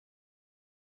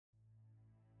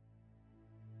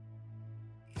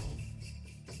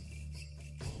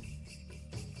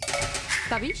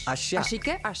Tabish.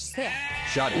 Ashike. Ashsea.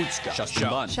 Share. Utska.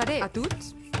 Shastimban. Share. Atut.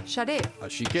 Share.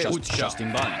 Ashike. Utska.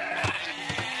 Shastimban.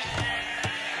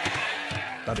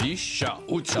 Tabish. Sha.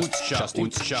 Utska.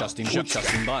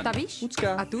 Shastimban. Tabish.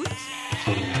 Utska. Atut.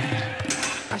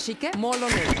 Ashike.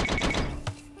 Molone.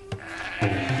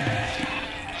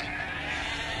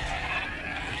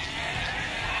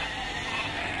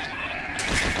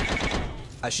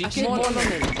 Ashike.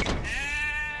 Molone.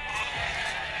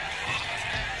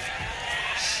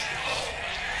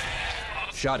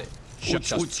 Share.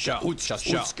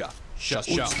 Utska.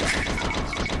 Shastimban.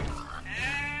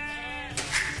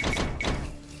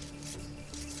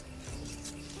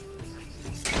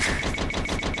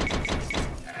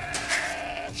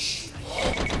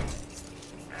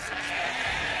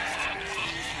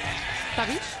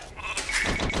 Tabish.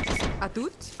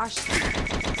 Atut. Ashti.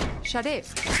 Share.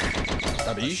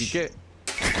 Tabish.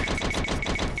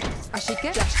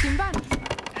 Ashike. Shastimban.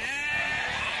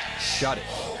 Share.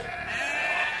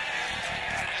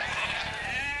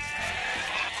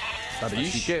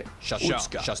 Tabish.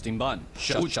 Utska. Shastimban.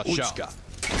 Utska.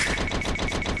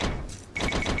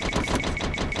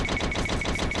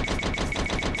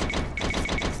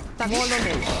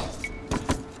 Molone.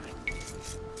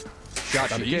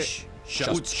 Tabish.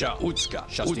 Utska.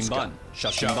 Shastimban.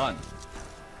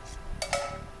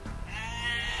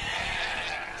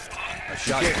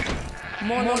 Share.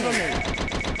 Molone.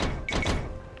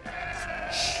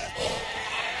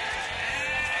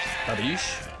 Tabish.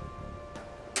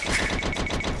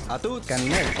 Atut.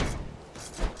 Canunel.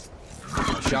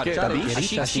 Share. Tabish.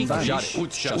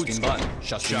 Shastimban.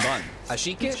 Shastimban.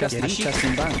 Ashike.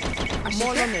 Shastimban.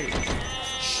 Molone.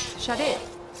 Share.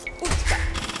 Utska.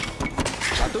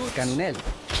 Atut. Canunel.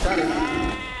 Share.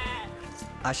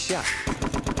 Ashya.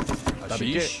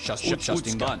 Tabish.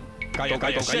 Shastimban. Kaya.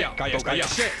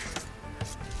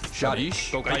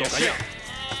 Sharish.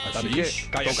 Tabish.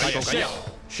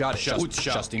 Share.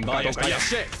 Shastimban.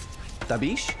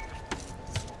 Tabish.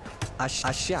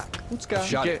 Ashya. Utska.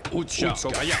 Share.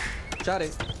 Share.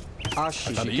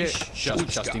 Ashi. Tabish.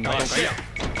 Shastimban.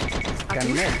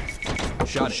 Canunel.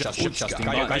 Share.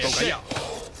 Shastimban.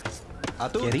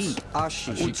 Atut. Keri.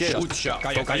 Ashi.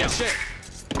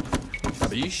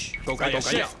 Tabish.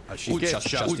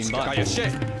 Shastimban.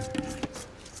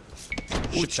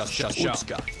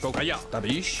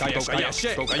 Tabish.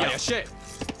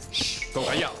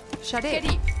 Share.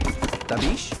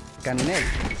 Tabish. Canunel.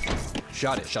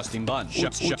 Share. Shastimban.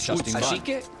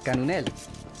 Ashike. Canunel.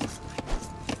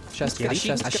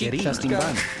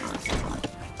 Shastimban.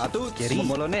 Atut. Keri.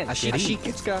 Molonel. Ashike.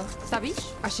 Utska. Tabish.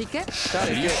 Ashike.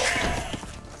 Share.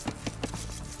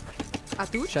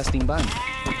 Atut. Shastimban.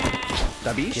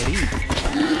 Tabish. Keri.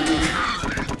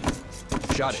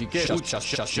 Share.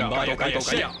 Shastimban.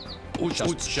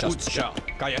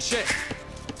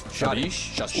 Sharish.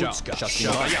 Shastimban.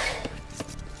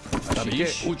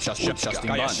 Tabish.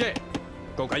 Shastimban.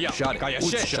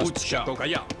 Share.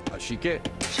 Ashike.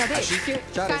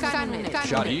 Share. Canunel.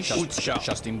 Sharish.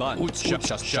 Shastimban.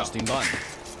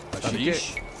 Tabish.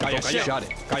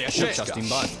 Share.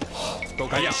 Shastimban.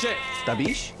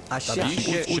 Tabish. Ashya.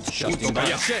 Shastimban.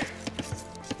 Share.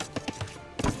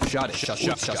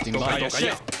 Shastimban.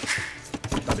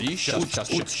 Tabish.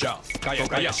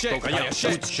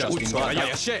 Shastimban.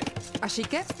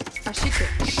 Ashike. Ashike.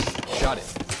 Share.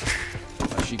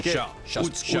 Ashike.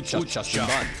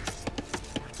 Shastimban.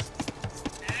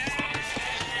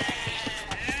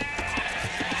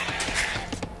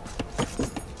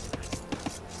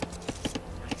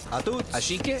 Atut.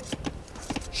 Ashike.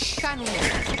 Canunel.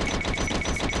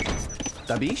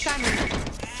 Tabish. Canunel.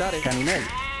 Share. Canunel.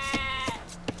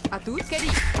 Atut.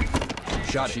 Keri.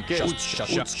 Share.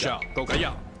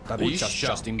 Tabish.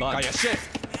 Shastimban.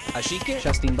 Ashike.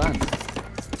 Shastimban.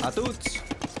 Atut.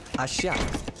 Ashya.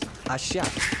 Share.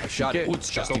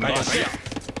 Shastimban.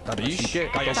 Tabish.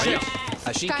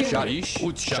 Ashike. Sharish.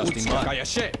 Shastimban.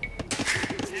 Share.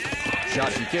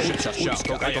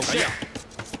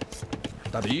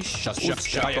 Tabish.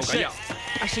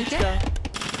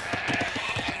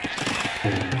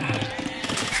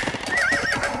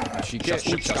 Ashike.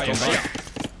 Shastimban.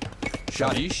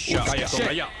 Sharish.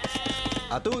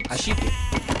 Atut. Ashike.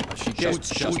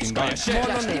 Shastimban.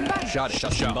 Molone. Share.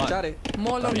 Shastimban. Share.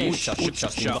 Molone.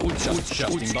 Shastimban.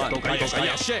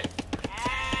 Share.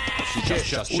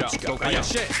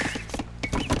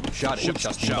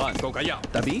 Shastimban.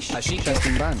 Tabish.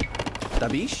 Shastimban.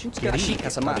 Tabish. Keri.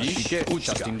 Kasamash.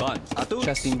 Shastimban. Atut.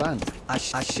 Shastimban.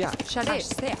 Ashya. Share.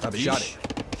 Tabish.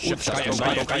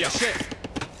 Shastimban.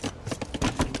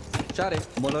 Share.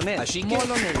 Molonel. Ashike.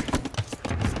 Molone.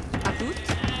 Atut.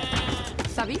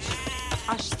 Tabish.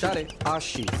 Ashti. Share.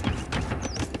 Ashi.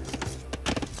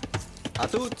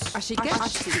 Atuts. Ashike.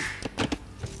 Ashti.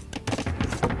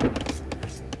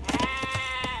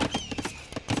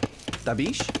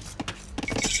 Tabish.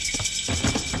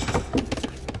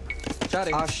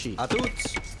 Share. Ashi. Atuts.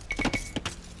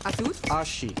 Atut.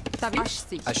 Ashi. Tabish.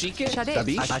 Ashti. Ashike. Shade.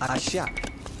 Tabish. Ashia.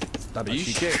 Tabish.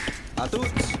 Ashike.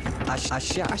 Atuts.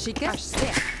 Ashia. Ashike. Ashte.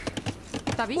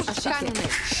 Tabish. Kanune.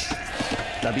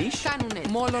 Tabish. Kanune.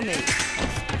 Molone.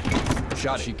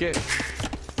 Shade. Ashike.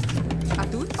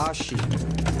 Atut. Ashi.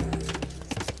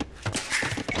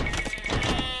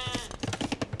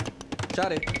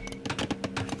 Share.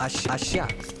 Ashia.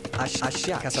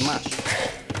 Ashia. Kasamash.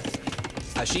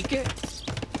 Ashike.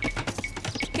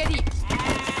 Keri.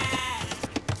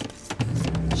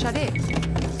 Shade.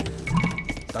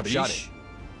 Tabish.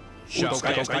 Shade.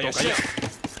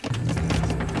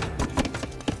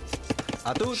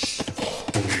 Atuts.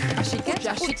 Ashike.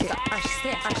 Ashike.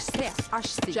 Ashte. Ashte.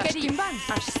 Ashti. Kerimban.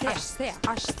 Ashte. Ashte.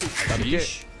 Ashti.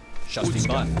 Tabish.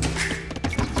 Shastimban.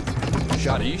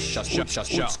 Shadish.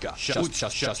 Utska.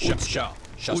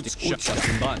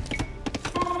 Shastimban.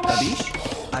 Tabish.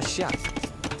 Ashia.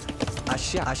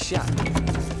 Ashia.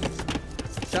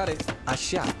 Share.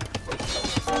 Ashia.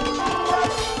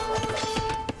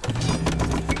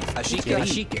 Ashike.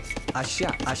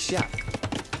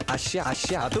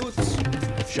 Ashia. Atuts.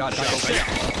 Shade.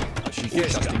 Ashike.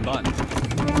 Shastimban.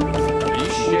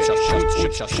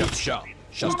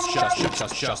 Shastimban.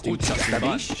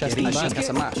 Tabish. Shastimban.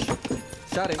 Kasamash.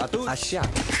 Share. Atuts. Ashia.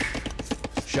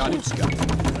 Shadutska.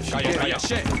 Shade.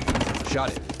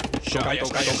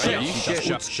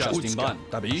 Shastimban.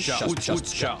 Tabish.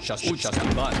 Shastimban.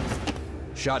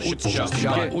 Shade.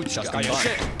 Shastimban.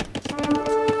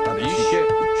 Tabish.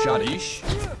 Shadish.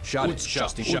 Tabish.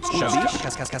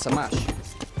 Kasamash.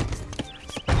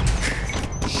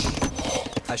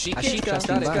 Ashike.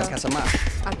 Shastimban. Kasamash.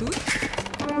 Atut.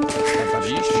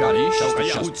 Tabish. Shadish.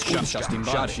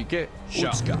 Shastimban.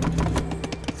 Utska.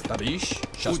 Tabish.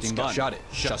 Shastimban.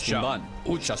 Shastimban.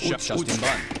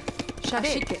 Shastimban.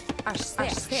 Ashike. Ashte.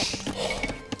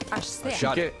 Ashte.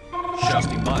 Shade.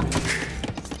 Shastimban.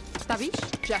 Tabish.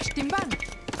 Shastimban.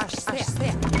 Ashte.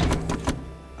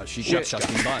 Ashike.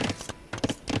 Shastimban.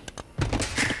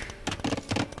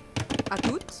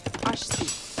 Atut. Ashti.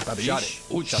 Tabish.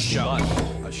 Shastimban.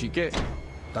 Ashike.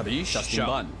 Tabish.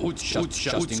 Shastimban.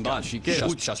 Shastimban. Ashike.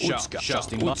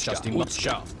 Shastimban.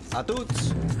 Atuts.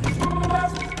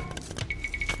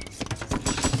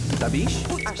 Tabish.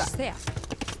 Ashte.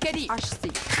 Keri. Ashti.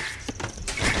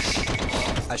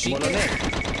 Ashike. Molone.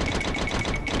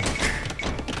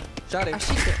 Share.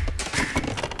 Ashike.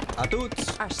 Atuts.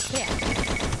 Ashte.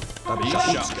 Tabish.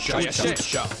 Ashike.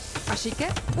 Ashike.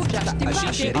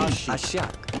 Shastimban. Ashia.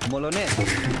 Molone.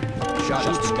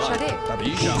 Shastimban. Shade.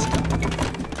 Tabish.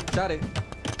 Share.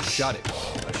 Shade.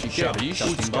 Ashike.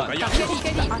 Shastimban.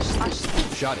 Keri. Ashti.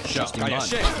 Shade. Shastimban.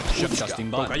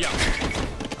 Shastimban.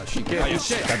 Ashike.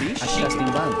 Tabish.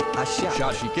 Shastimban. Ashia.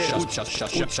 Ashike.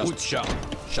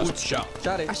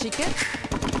 Share. Ashike.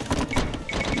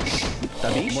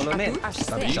 Tabish. Molone.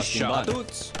 Tabish. Shastimban.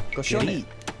 Atuts. Koshone.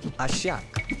 Ashiak.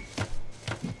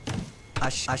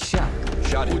 Ashiak.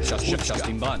 Shade.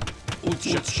 Shastimban.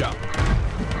 Shastimban.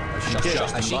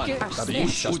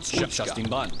 Tabish.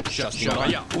 Shastimban. Shastimban.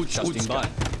 Shade. Shastimban.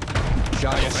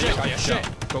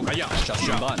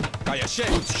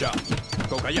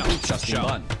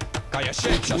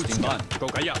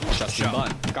 Shastimban. Shastimban.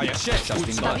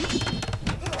 Shastimban.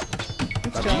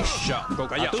 Tabish.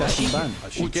 Shastimban.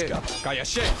 Ashike.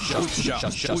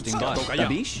 Shastimban.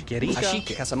 Tabish. Keri.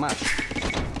 Ashike. Kasamash.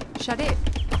 Shade.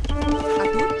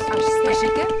 Atut.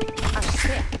 Ashike.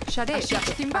 Ashte. Shade.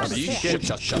 Shastimban. Tabish.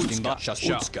 Shastimban.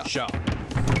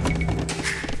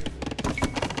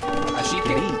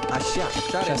 Ashike. Ashiak.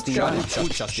 Shastimban.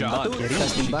 Shastimban. Keri.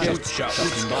 Shastimban.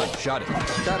 Shastimban. Shade.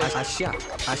 Ashiak.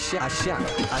 Ashiak.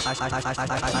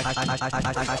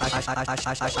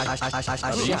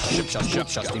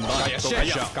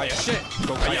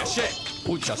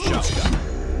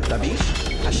 Tabish.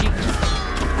 Ashike.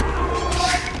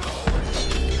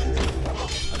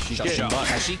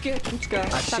 Ashike. Utska.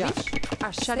 Ashiak.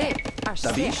 Shade.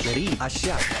 Tabish. Keri.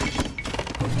 Ashiak.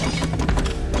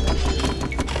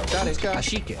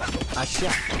 Ashike.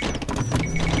 Ashiak.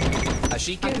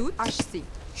 Ashike. Atut. Ashti.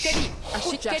 Keri.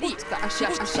 Ashike. Keri.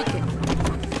 Ashike.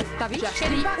 Tabish.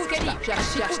 Keri. Keri.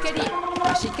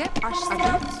 Ashike.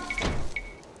 Ashike.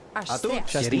 Atut.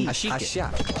 Keri.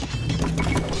 Ashiak.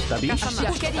 Tabish.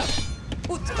 Keri.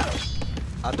 Utka.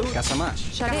 Atut. Kasamash.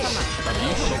 Shade.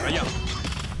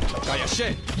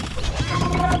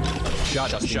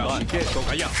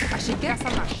 Ashike.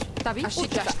 Tabish.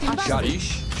 Shadish.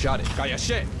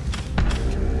 Shade.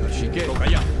 Ashike.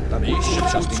 Tabish,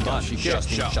 Justin Ban,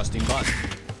 Justin Ban.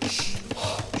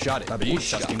 Shot it. Tabish,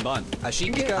 Justin Ban.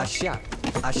 Ashike, Ashia,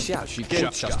 Ashia,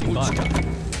 Ashike, Justin Ban.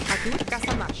 Atu,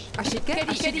 Kasamash. Ashike,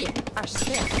 Ashike,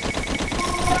 Ashia.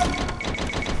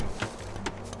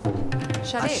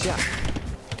 Share. Ashia.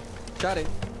 Share.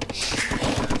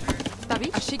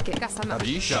 Tabish, Ashike, Kasamash.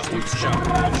 Tabish,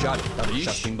 Shot it. Tabish,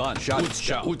 Justin Ban. Shot it.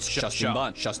 Justin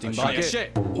Ban. Justin Ban.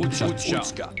 Utska.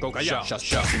 Justin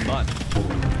Ban.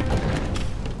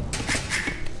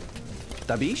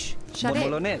 Tabish, Share.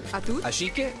 Bomolonel. Atu.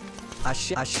 Ashike,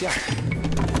 Ashia, Ashia.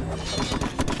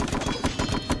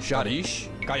 Sharish,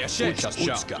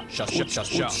 Utska.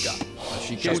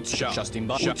 Ashike, Justin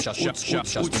Ban. Justin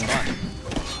Ban.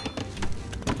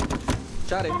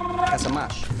 Share.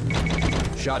 Kasamash.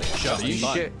 Shot it. Justin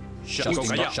Ban.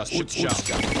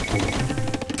 Utska.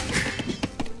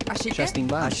 Ashike. Justin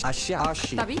Ban. Ashia,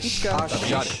 Ashi. Tabish.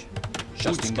 Shot it.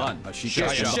 Justin Ban.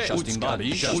 Ashike, Justin Ban.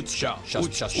 Utska.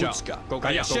 Justin Ban.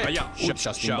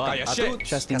 Atut,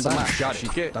 Justin Ban.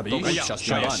 Ashike, Tabish,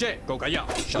 Justin Ban.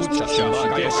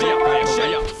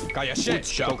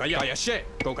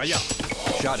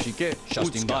 Shot it.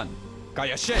 Justin Ban.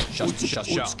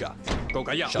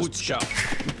 Utska.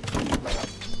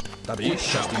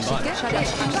 Tabish, Justin Ban. Share.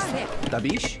 Share.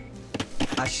 Tabish.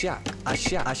 Ashia,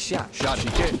 Ashia, Ashia.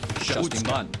 Shashike, Justin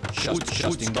Ban.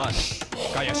 Justin Ban.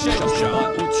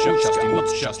 Justin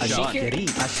Ban. Ashike, Ri,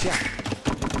 Ashia.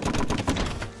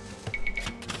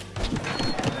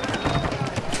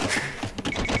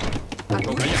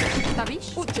 Atu.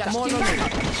 Tabish. Molonel.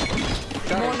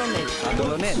 Molonel.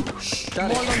 Adolonel. Share.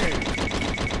 Molonel.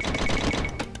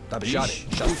 Tabish,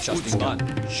 Justin Ban.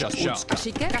 Utska.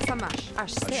 Ashike, Kasamash.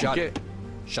 Ashia. Shot it.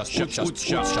 Justin Ban.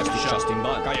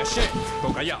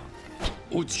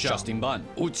 Justin Ban.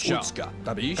 Utska.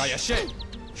 Tabish.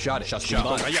 Shot it. Justin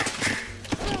Ban.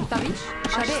 Tabish.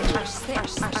 Share.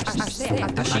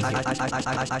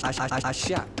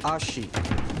 Ashia, Ashi.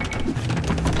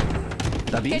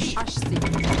 Tabish. Ashti.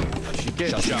 Ashike,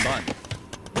 Justin Ban.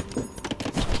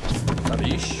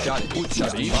 Tabish. Shot it.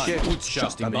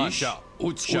 Justin Ban.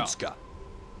 Utska.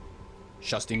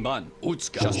 Justin Ban.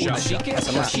 Utska. Ashike,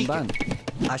 Justin Ban.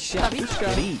 Ashia,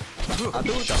 Ri.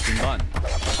 Atut, Justin Ban.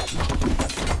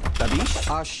 Tabish,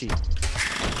 Ashi.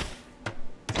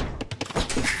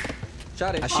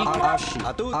 Share. Ashi.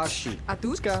 Atut, Ashi.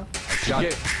 Atut. Shot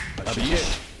it.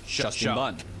 Tabish. Justin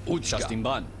Ban. Justin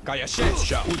Ban. Utska.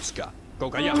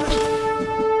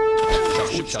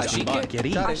 Justin Ban. Ashike,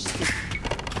 Ri. Ashti.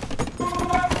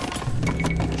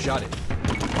 Shot it.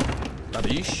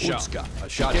 Tabish. Utska.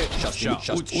 Shot it.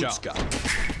 Utska.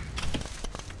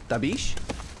 Tabish.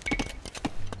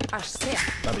 Ashia.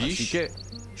 Tabish.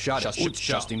 Shot it.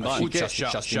 Justin Ban. Justin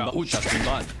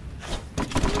Ban.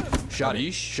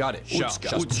 Sharish. Shot it. Utska.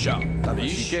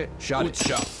 Tabish. Shot it.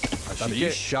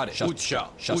 Tabish. Shot it. Justin Ban.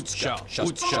 Justin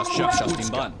Ban. Justin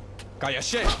Ban. Justin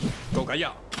Ban.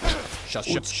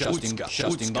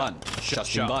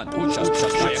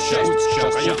 Tabish. Shot it.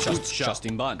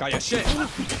 Justin Ban.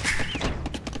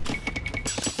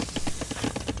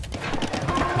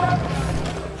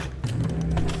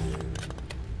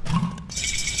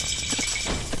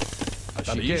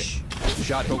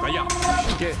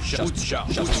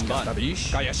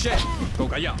 Tabish.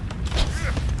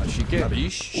 Ashike.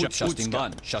 Tabish. Justin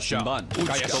Ban. Justin Ban.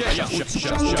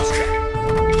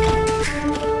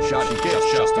 Shot it.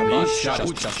 Justin Ban.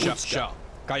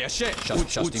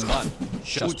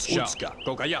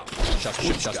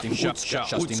 Justin Ban. Utska.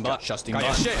 Justin Ban.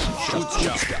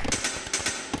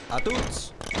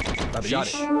 Atut.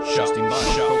 Tabish. Justin Ban.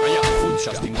 Justin Ban. Utska.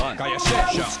 Justin Ban.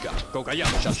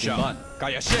 Justin Ban.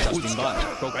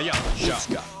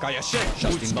 Utska.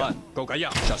 Justin Ban.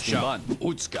 Justin Ban.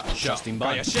 Utska. Justin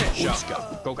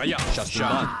Ban.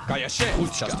 Utska.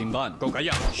 Justin Ban. Justin Ban.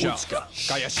 Utska.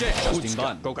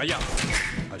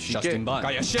 Justin Ban.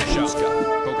 Justin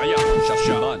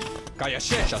Ban.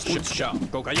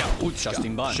 Utska.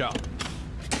 Justin Ban. Justin Ban.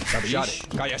 Tabish.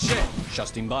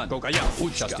 Justin Ban.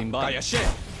 Justin Ban.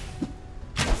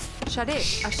 Share.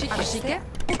 Ashike.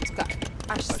 Utska.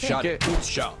 Shot Ashia. it.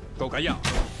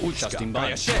 Justin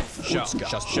Ban. Utska.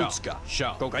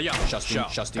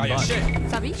 Justin Ban.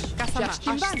 Tabish. Kasamash.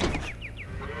 Ashia.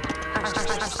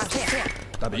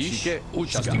 Tabish.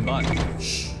 Justin Ban.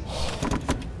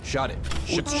 Shot it.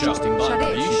 Justin Ban. Shot it.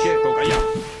 Tabish.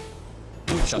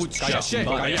 Justin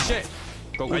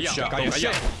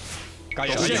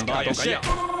Ban.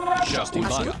 Justin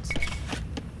Ban. Atut.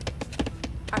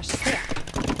 Ashia.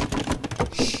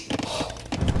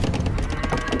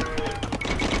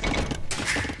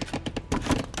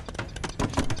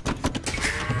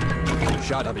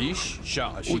 Shot. Tabish.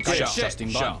 Shot. Ashike.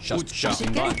 Justin Ban.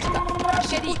 Justin Ban.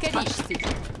 Ashike. Ashti.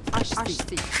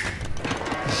 Ashti.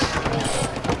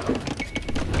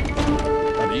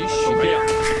 Tabish.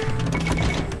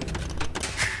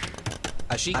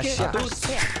 Ashike.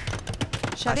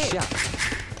 Share.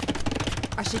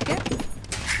 Ashike.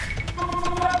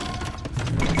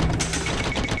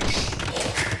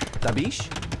 Tabish.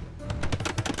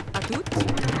 Atut.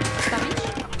 Tabish.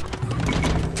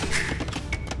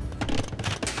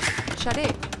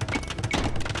 Share.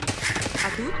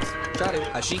 Atut. Share.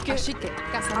 Ashike. Ashike.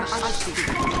 Kasamash. Ashti.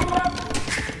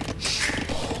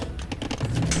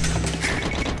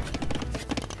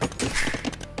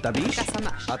 Tabish.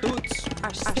 Kasamash. Atut.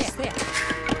 Ashtea.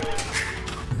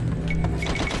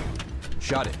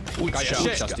 Shot it.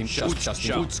 Justin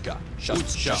Utska.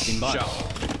 Justin Ban.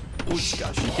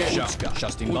 Utska. Shike.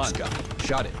 Justin Ban.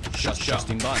 Shot it.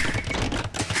 Justin Ban.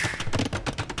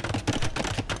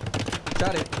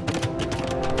 Share.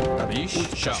 Tabish.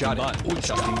 Justin Ban.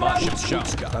 Justin Ban.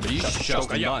 Utska. Tabish.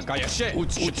 Justin Ban.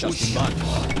 Justin Ban.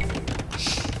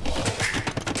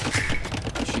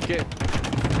 Shike.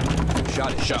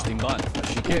 Shot it. Justin Ban.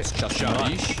 Shike. Justin Ban.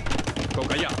 Shike.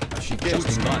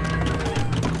 Justin Ban.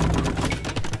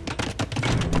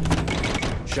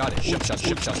 Shot it.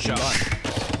 Justin Ban.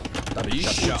 Tabish.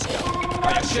 Shot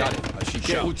it.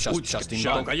 Shike. Justin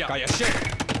Ban.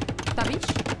 Tabish.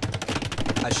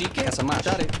 Ashike. Kasamash.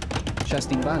 Share.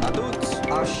 Justin Ban. Atut.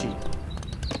 Ashi.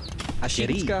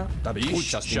 Ashirika.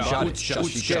 Tabish. Justin Ban. Shike.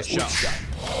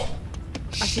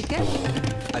 Ashike.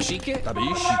 Ashike.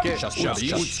 Tabish. Justin.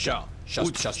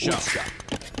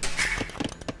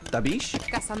 Tabish.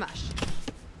 Kasamash.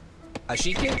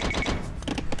 Ashike.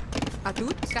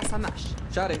 Atut. Kasamash.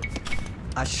 Share.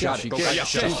 Ashia.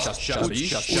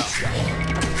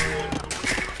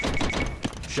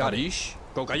 Sharish.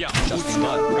 Justin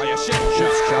Ban.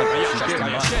 Justin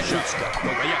Ban.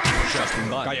 Justin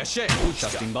Ban.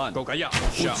 Justin Ban. Justin Ban.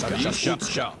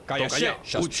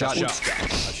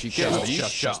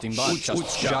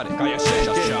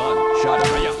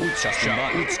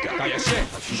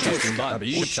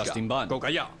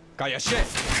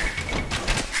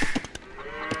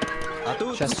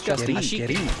 Atut. Ashike.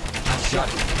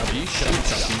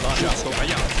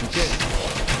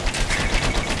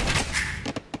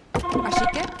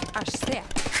 Ashike. Ashtea.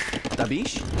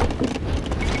 Tabish.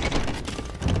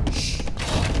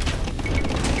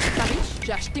 Tabish.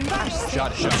 Justin Ban. Justin Ban.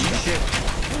 Share.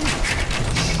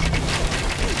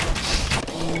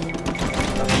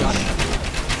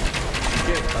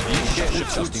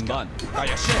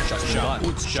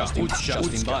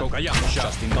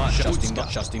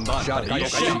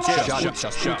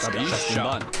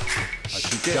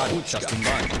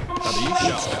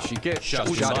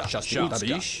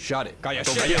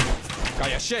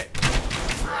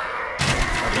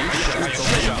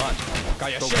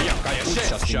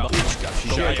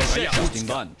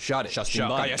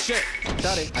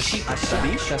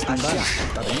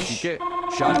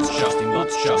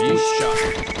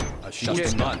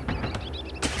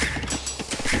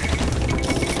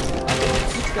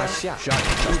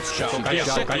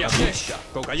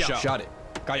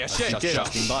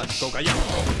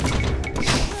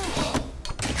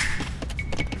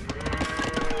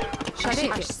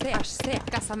 Ashtea.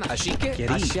 Kasamash. Ashike.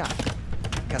 Ashia.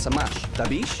 Kasamash.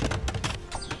 Tabish.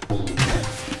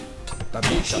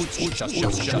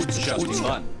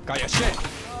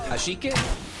 Ashike.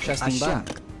 Justin Ban.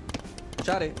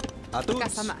 Share. Atut.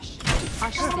 Kasamash.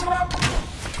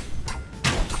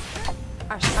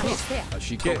 Ashti. Ashtea.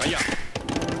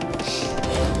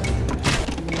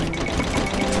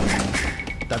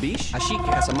 Tabish. Ashike.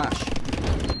 Kasamash.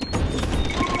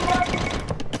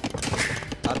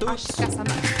 Atut.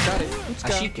 Kasamash. Share.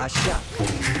 Ashike. Ashia.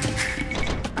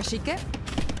 Ashike.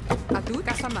 Atut.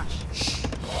 Kasamash.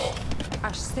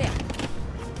 Ashtea.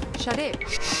 Share.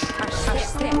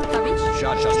 Ashtea. Tabish.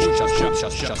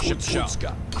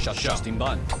 Justin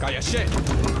Ban. Tabish.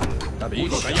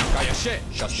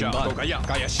 Justin Ban.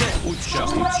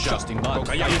 Justin Ban.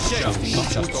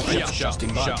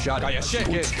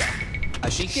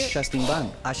 Ashike. Justin Ban.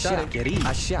 Ashia. Keri.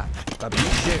 Ashia.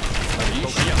 Tabish.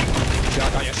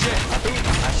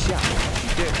 Ashia.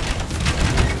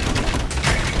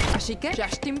 Ashike.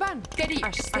 Justin Ban. Keri.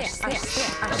 Ashtea. Ashike.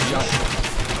 Ashia.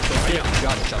 Ashtea.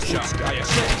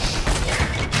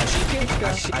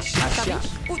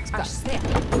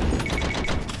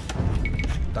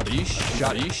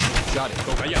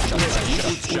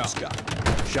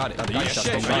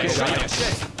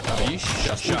 Tabish.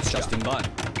 Justin Ban.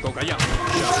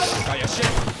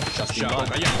 Justin Ban.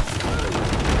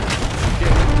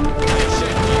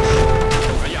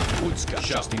 Utska,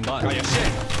 Justin Ban, Kayashe,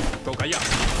 Kokaya,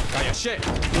 Kayashe,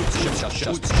 Utska,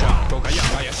 Kokaya,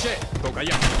 Kayashe,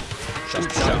 Kokaya,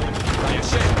 Utska,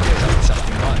 Kayashe,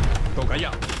 Justin Ban,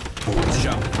 Kokaya,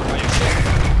 Utska, Kayashe,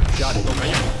 Shad,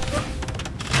 Kokaya,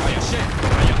 Kayashe,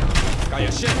 Kokaya,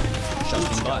 Kayashe,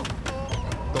 Justin Ban,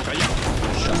 Kokaya,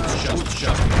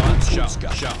 Justin Ban,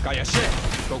 Utska, Kayashe,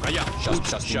 Kokaya,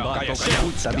 Justin Ban, Kayashe,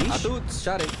 Tabish,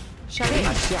 Share. Share.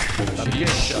 Asya.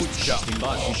 Tabish, Justin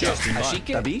Ban, Justin Ban,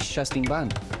 Ashike. Tabish, Justin Ban.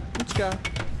 Utska.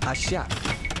 Asya.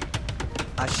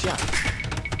 Asya.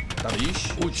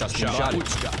 Tabish, Utska,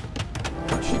 Utska,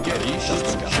 Ashike,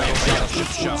 Utska,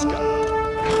 Utska.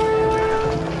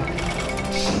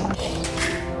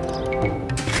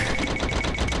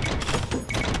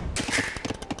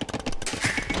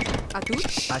 Atut.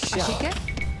 Asya. Ashike.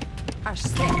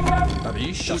 Ashse.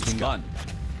 Tabish, Justin Ban,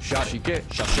 Shashike,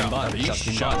 Justin Ban,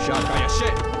 Justin Ban, Shakayashe,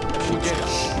 Shike,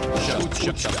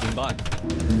 Justin Ban,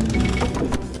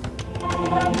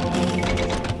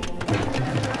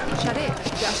 Share.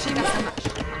 Ashika samash.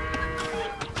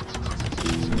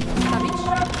 Tabish.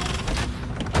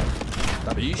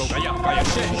 Tabish, Kokaya,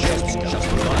 Kayashe,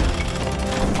 Justin Ban,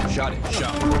 Share,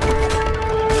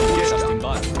 Justin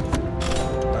Ban,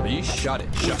 Tabish, Share,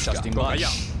 Justin Ban,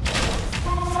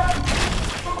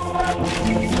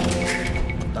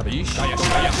 Tabish,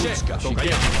 Kayashe,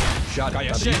 Kokaya, Share,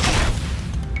 Kayashe,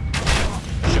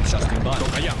 Justin Ban,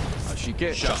 Kokaya, Ashike,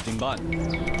 Justin Ban,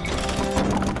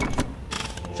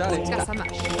 Share. Utska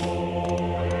samash.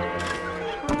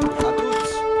 Atut.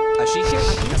 Ashike.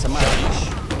 Kasamash.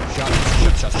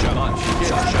 Justin Ban,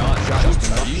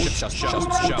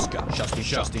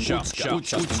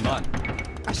 Justin Ban,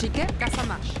 Ashike.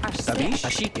 Kasamash. Ashse. Tabish.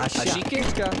 Ashike. Ashike.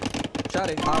 Utska.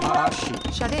 Share. Ashi.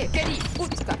 Share. Keri.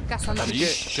 Utska. Kasamash.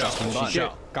 Tabish, Justin Ban,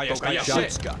 Kayashe,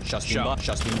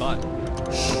 Justin Ban,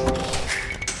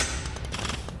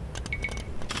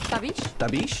 Tabish.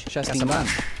 Tabish. Justin Ban.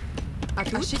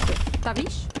 Atut. Ashike.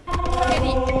 Tabish.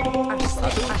 Keri.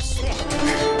 Ashse. Ashse.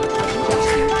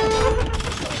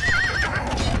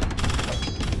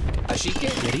 Ashike.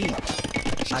 Yeri.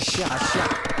 Asya. Asya.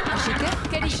 Ashike.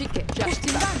 Keri. Ashike.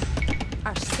 Justin Ban.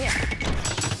 Ashse.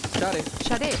 Share.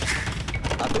 Share.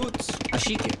 Atut.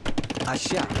 Ashike.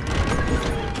 Asya.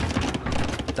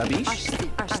 Tabish. Ashse.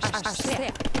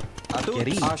 Ashse. Atut.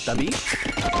 Yeri. Tabish.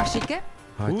 Ashike.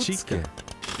 Hachike.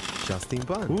 Justin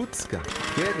Ban. Utska.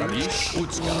 Tabish,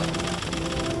 Utska,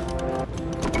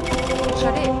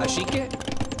 Share. Ashike.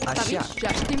 Asya. Tabish.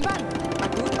 Justin Ban.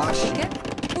 Atut. Ashike.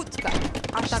 Utska.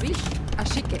 Tabish.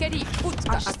 Ashike. Keri.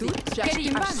 Utska. Atut.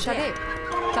 Justin Ban. Share.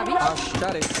 Tabish.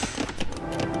 Share.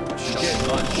 Justin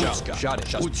Ban, Share,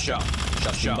 Utska,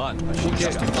 Justin Ban,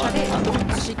 Justin Ban, Share.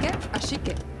 Ashike.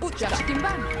 Ashike. Utska. Justin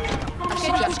Ban.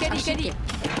 Ashike. Keri.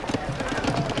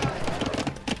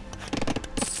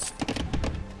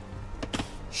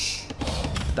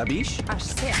 Tabish.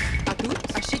 Ashse. Atut.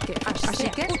 Ashike.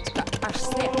 Ashike. Utska.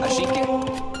 Ashse. Ashike.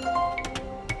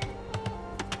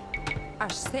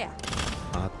 Ashse.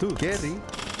 Atu. Geri.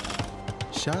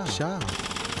 Sha. Sha.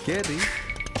 Geri.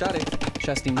 Share.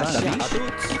 Justin Ban. Asya.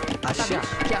 Atut. Asya.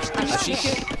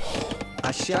 Ashike.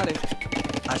 Ashare.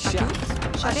 Asya.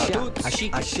 Share.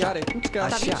 Ashike. Ashare. Utska.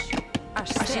 Asya.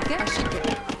 Ashike. Ashike.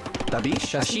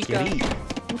 Tabish. Ashike.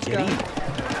 Yeri.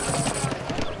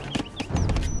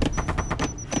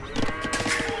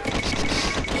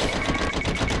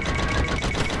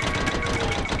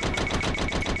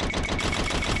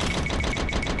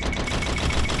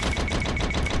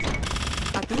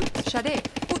 Atut. Share.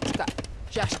 Utska.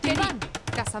 Justin Ban.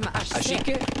 Kasama. Ashse.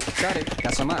 Ashike. Share.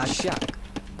 Kasama. Asya.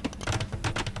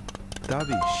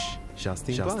 Tabish.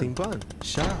 Justin Ban.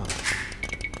 Sha.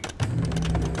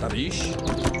 Tabish,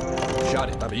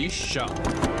 Share, Tabish, Share,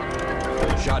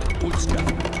 Utska,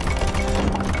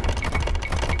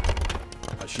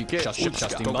 Ashike,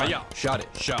 Justin Ban, Share,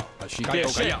 Ashike,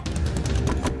 Tabish,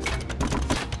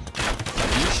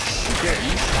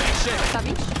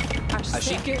 Tabish. Ashse.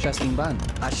 Ashike. Justin Ban.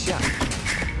 Asya.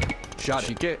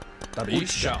 Share,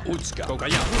 Tabish, Utska,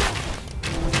 Kokaya,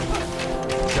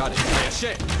 Share,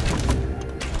 Kayashe,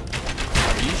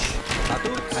 Tabish,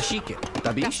 Atut. Ashike.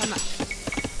 Tabish. Kasama.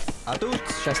 Atut.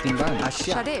 Justin Ban.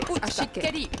 Asya. Share. Ashike.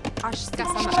 Keri.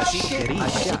 Kasama. Ashike.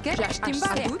 Asya. Ashike. Justin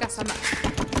Ban. Kasama.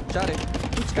 Share.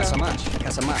 Kasamash.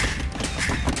 Kasamash.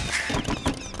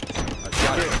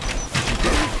 Share,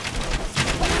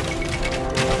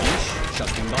 Tabish,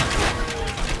 Justin Ban,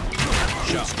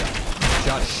 Utska,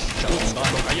 Share, Justin Ban,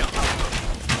 Kokaya,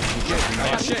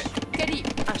 Kayashe, Keri.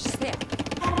 Ashse.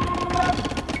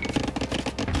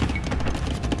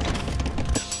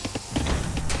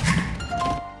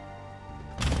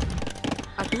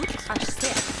 Atut.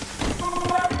 Ashse.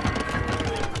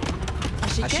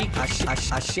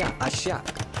 Ashia.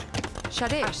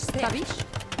 Shade. Tabish.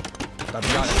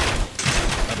 Tabish.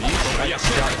 Tabish.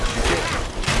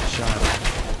 Shara.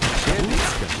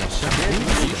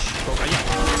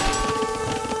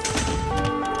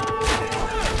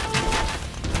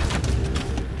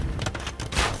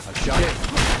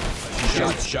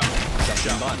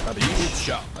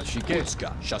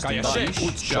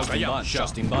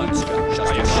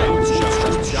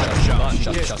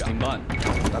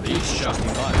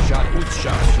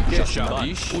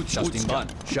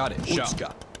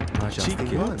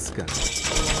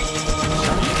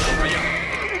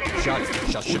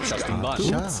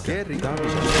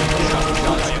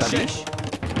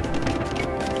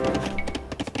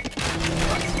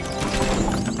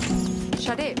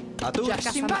 Shade.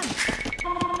 Jakasimban.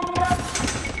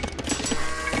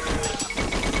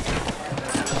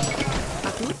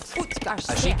 Atut. Utska.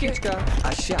 Ashika.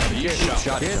 Ashia.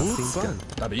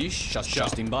 Tabish,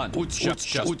 Shastimban,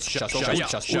 Utska,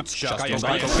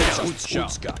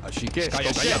 Ashike,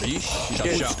 Tabish,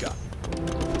 Utska.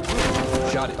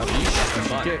 Shade, Tabish,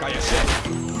 Shastimban,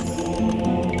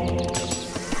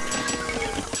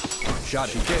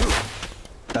 Shade,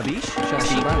 Tabish.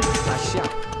 Shastimban. Ashia.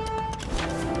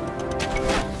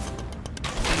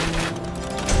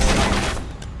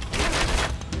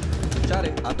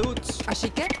 Shade. Atut.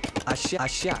 Ashike.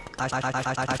 Ashia.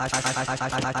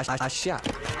 Ashia.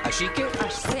 Ashike.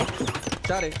 Ashse.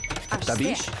 Shade.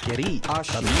 Tabish. Keri.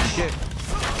 Tabishke,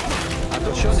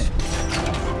 Atoshone.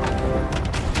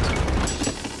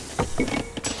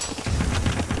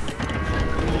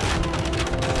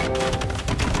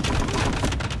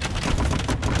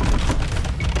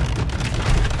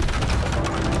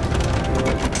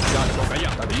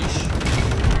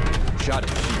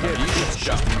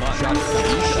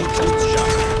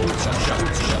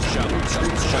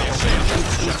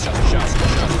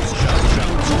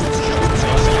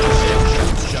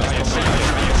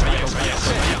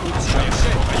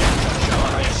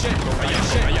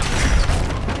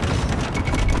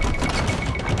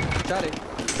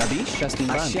 Tabish.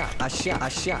 Shastimban. Ashia.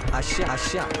 Tabish.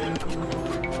 Ashse.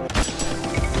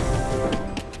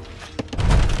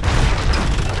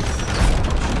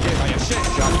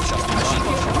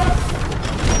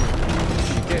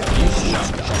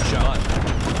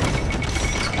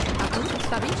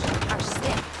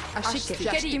 Ashike.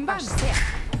 Jakasimban.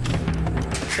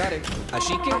 Shade.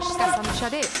 Ashike. Ashkasam.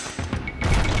 Shade.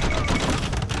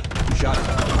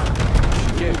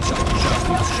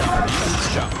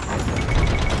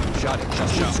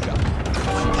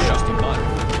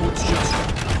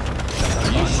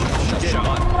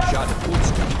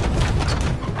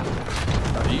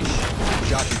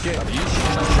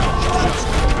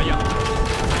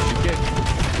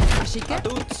 Ashike.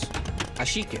 Atut.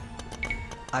 Ashike.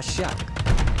 Ashia.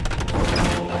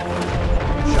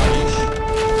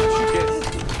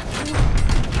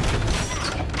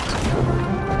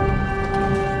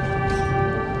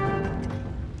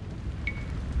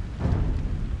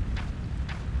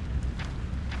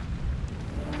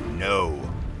 No.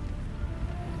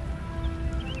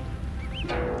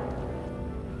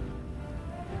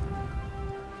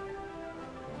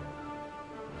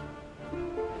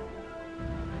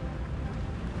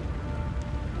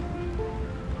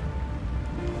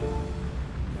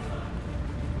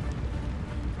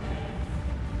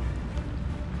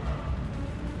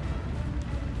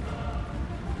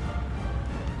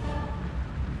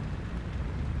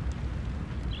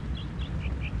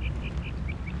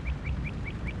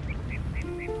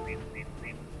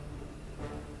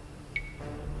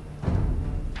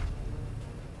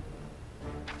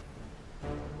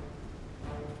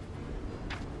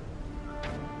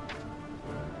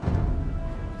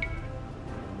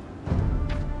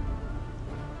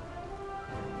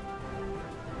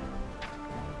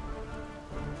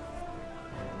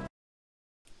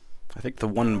 I think the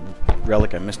one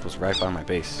relic I missed was right by my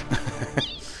base.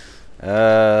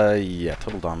 Yeah,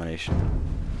 total domination.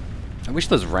 I wish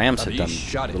those rams had done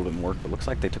a little bit more work, but looks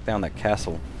like they took down that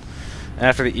castle. And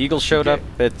after the eagle showed up,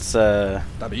 it's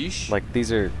like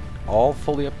these are all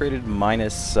fully upgraded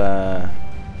minus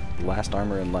last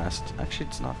armor and last. Actually,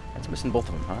 it's not. It's missing both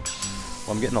of them, huh?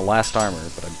 Well, I'm getting the last armor,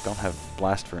 but I don't have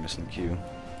blast furnace in the queue.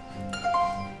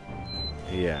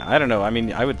 Yeah, I don't know. I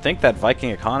mean, I would think that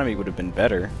Viking economy would have been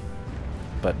better,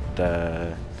 but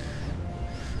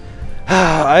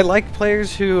I like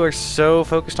players who are so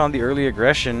focused on the early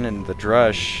aggression and the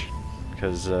drush,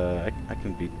 because I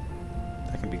can beat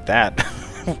that.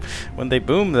 When they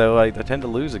boom, though, I tend to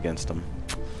lose against them.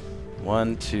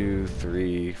 1, 2,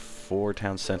 3, 4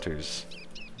 town centers.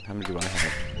 How many do I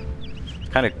have?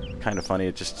 Kind of kind of funny.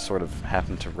 It just sort of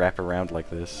happened to wrap around like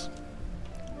this.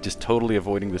 Just totally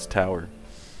avoiding this tower.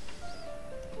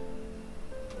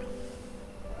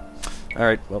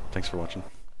 Alright, well, thanks for watching.